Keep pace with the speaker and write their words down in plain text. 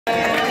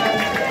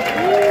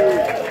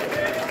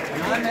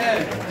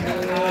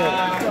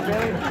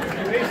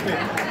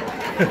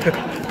She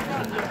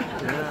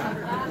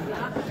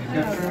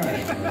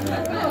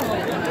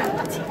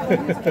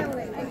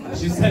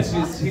said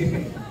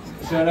she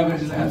showed up and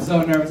she's like, I'm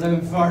so nervous, I've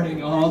been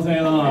farting all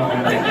day long.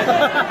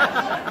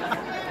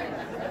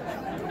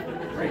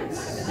 Great.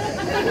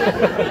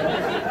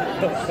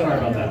 Sorry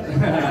about that.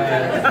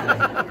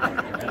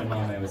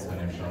 Mom, was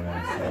finished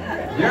already,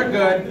 so. You're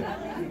good.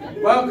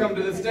 Welcome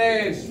to the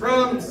stage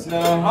from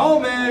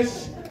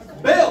Snohomish,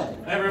 Bill,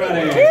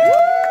 everybody.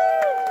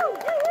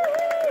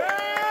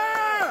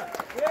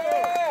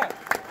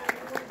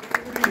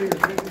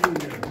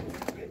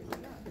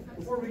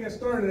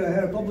 Started, I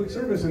had a public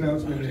service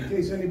announcement in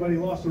case anybody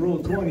lost a roll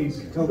of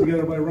 20s held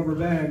together by a rubber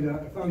band.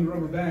 I found the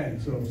rubber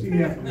band, so see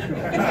me after the show.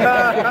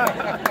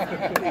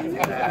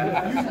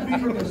 I used to be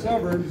from the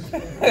suburbs.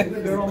 I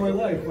lived there all my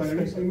life, but I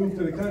recently moved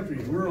to the country,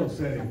 rural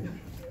setting.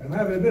 I'm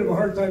having a bit of a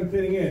hard time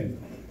fitting in.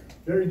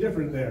 Very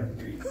different there.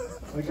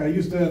 Like I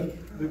used to,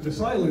 the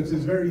silence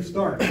is very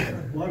stark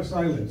there. A lot of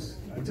silence.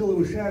 Until it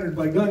was shattered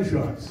by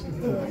gunshots.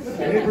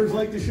 Neighbors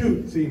like to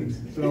shoot, it seems.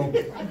 So,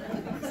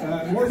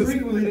 more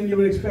frequently than you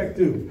would expect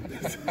to.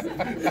 So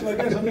I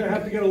guess I'm going to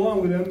have to get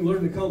along with them,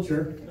 learn the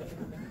culture,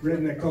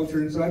 redneck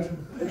culture and such,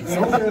 and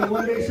hope to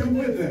one day shoot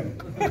with them.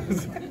 I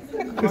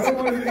don't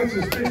want to get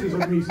suspicious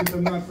of me since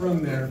I'm not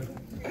from there.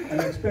 And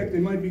I expect they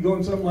might be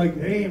going something like,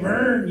 hey,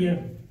 Vern, you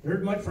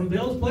heard much from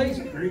Bill's place?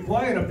 Very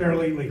quiet up there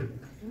lately.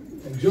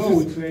 And Joe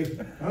would say,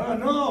 oh,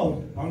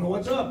 no, I don't know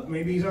what's up.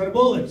 Maybe he's out of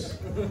bullets.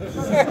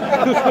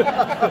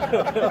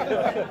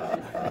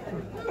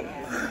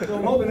 So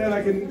I'm hoping that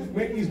I can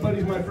make these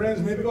buddies my friends,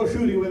 maybe go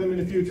shooting with them in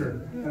the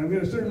future. And I'm going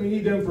to certainly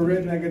need them for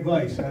redneck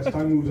advice as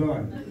time moves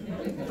on.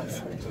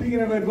 Speaking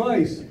of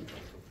advice,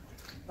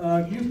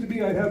 it used to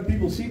be I'd have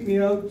people seek me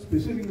out,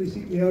 specifically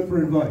seek me out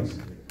for advice.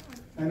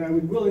 And I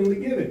would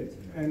willingly give it.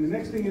 And the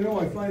next thing you know,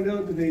 I find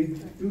out that they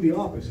do the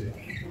opposite.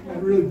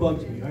 That really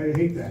bugs me. I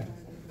hate that.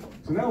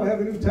 So now I have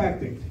a new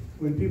tactic.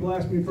 When people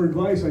ask me for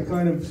advice, I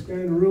kind of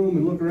scan the room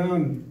and look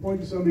around and point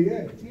to somebody,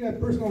 yeah, see that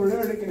person over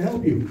there, they can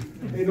help you.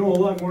 They know a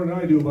lot more than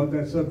I do about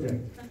that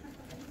subject.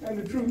 And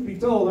the truth be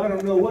told, I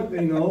don't know what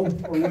they know,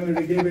 or whether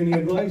they gave any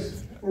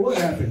advice, or what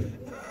happened.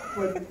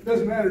 But it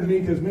doesn't matter to me,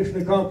 because mission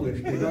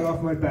accomplished. They got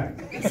off my back.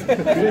 They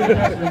didn't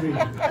pester me.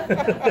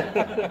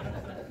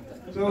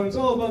 So it's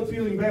all about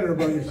feeling better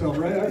about yourself,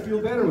 right? I feel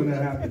better when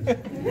that happens.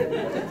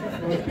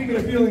 Well, speaking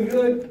of feeling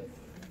good,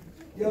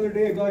 the other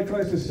day, a guy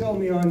tries to sell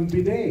me on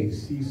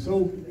bidets. He's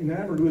so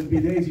enamored with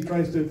bidets, he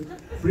tries to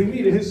bring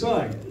me to his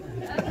side.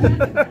 You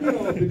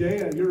know a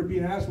bidet, a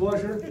European ass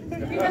washer?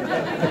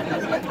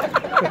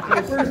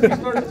 So first, he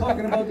starts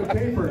talking about the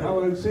paper, how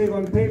I would save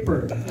on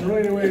paper. And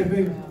right away, I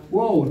think,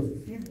 whoa,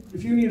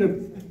 if you need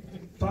to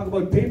talk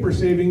about paper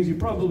savings, you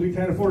probably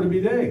can't afford a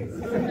bidet.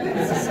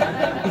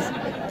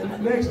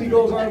 Next, he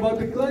goes on about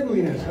the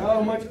cleanliness,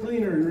 how much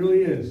cleaner it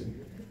really is.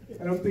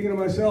 And I'm thinking to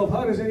myself,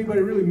 how does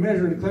anybody really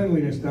measure the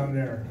cleanliness down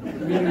there? I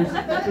mean,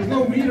 there's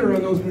no meter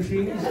on those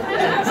machines. Is there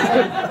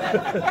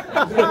a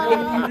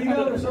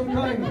readout of some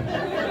kind?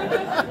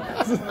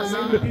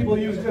 Maybe people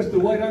use just the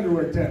white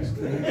underwear test.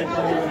 For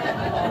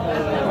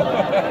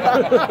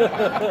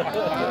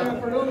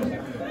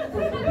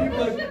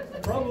people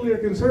that probably are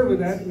concerned with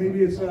that,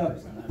 maybe it's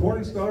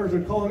porn stars or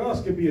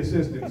colonoscopy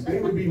assistants.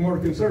 They would be more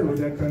concerned with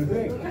that kind of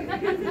thing.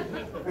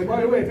 And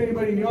by the way, if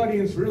anybody in the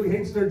audience really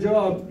hates their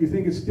job, you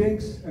think it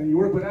stinks, and you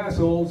work with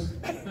assholes,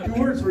 2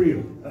 words for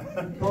you.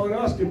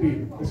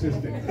 Colonoscopy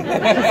assistant.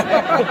 Let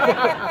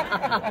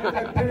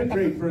that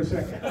penetrate for a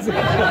second.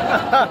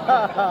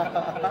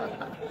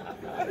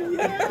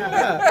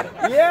 Yeah!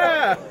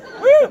 Yeah!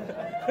 Woo!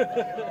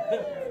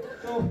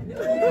 So, if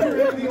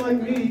you're anything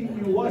like me,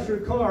 you wash your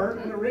car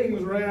and the rain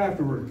was right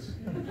afterwards.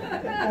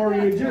 Or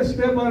you just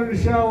step out of the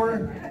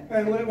shower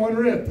and let one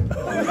rip.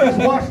 You just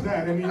wash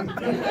that, I mean.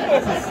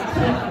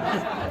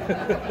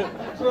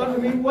 So, I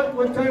mean,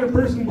 what kind of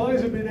person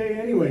buys a bidet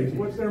anyways?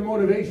 What's their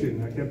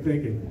motivation? I kept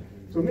thinking.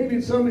 So maybe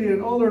it's somebody that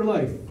all their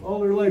life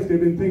they've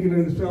been thinking to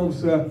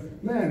themselves,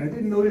 man, I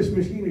didn't know this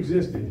machine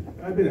existed.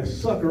 I've been a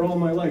sucker all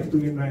my life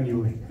doing it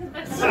manually.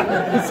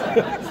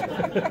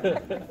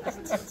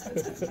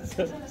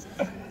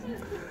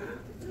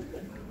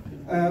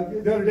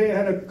 The other day I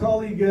had a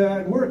colleague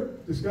at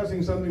work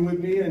discussing something with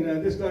me, and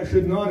this guy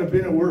should not have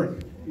been at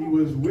work. He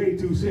was way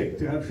too sick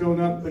to have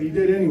shown up, but he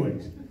did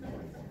anyways.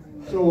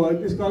 So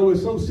this guy was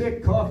so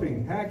sick,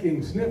 coughing,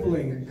 hacking,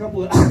 sniffling, a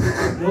couple of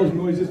those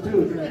noises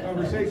too during the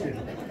conversation.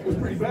 It was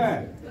pretty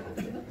bad.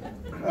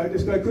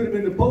 This guy could have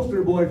been the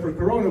poster boy for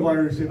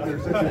coronavirus if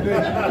there's such a thing.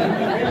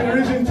 Maybe there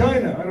is in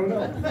China, I don't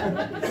know.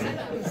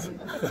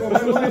 So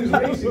my mind is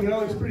racing,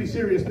 it's a pretty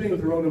serious thing,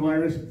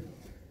 coronavirus.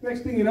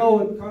 Next thing you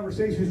know, the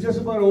conversation is just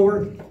about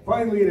over.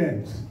 Finally it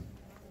ends.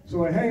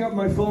 So I hang up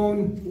my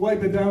phone,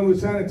 wipe it down with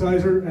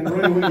sanitizer, and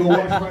right away go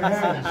wash my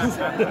hands.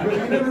 But you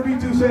can never be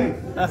too safe.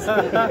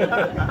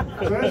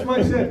 So that's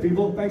my set,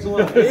 people. Thanks a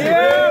lot.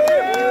 Yeah!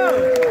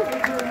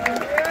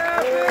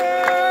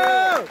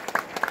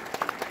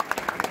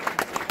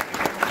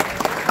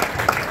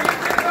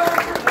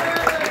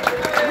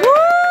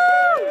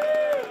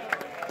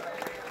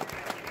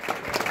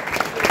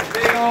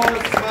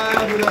 always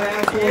smiled with that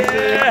asshole.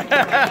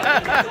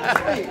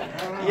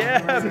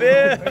 Yeah,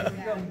 Bill.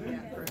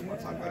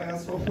 Talk about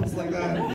assholes like that.